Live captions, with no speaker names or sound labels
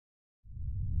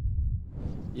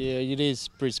Yeah, it is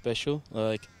pretty special.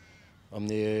 Like, I'm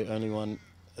the only one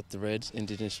at the Reds,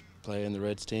 Indigenous player in the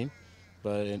Reds team,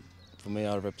 but for me,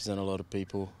 I represent a lot of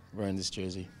people wearing this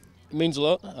jersey. It means a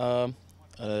lot.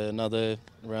 Another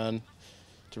round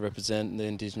to represent the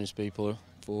Indigenous people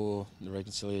for the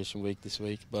Reconciliation Week this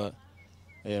week, but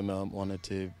I am honoured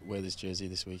to wear this jersey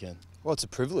this weekend. Well, it's a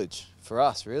privilege for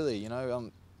us, really.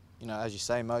 As you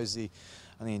say, Mo's the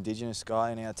only Indigenous guy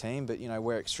in our team, but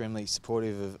we're extremely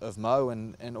supportive of Mo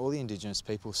and all the Indigenous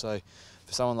people. So,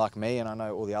 for someone like me, and I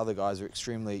know all the other guys are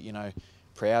extremely,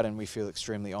 proud, and we feel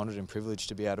extremely honoured and privileged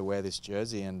to be able to wear this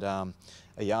jersey. And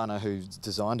Ayana, who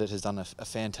designed it, has done a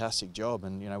fantastic job,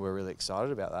 and we're really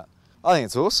excited about that. I think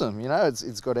it's awesome.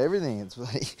 It's got everything. It's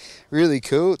really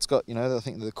cool. It's got I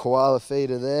think the koala feet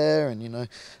are there, and the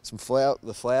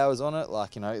flowers on it.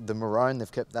 Like the maroon,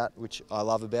 they've kept that, which I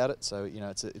love about it. So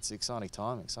it's an exciting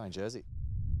time, exciting jersey.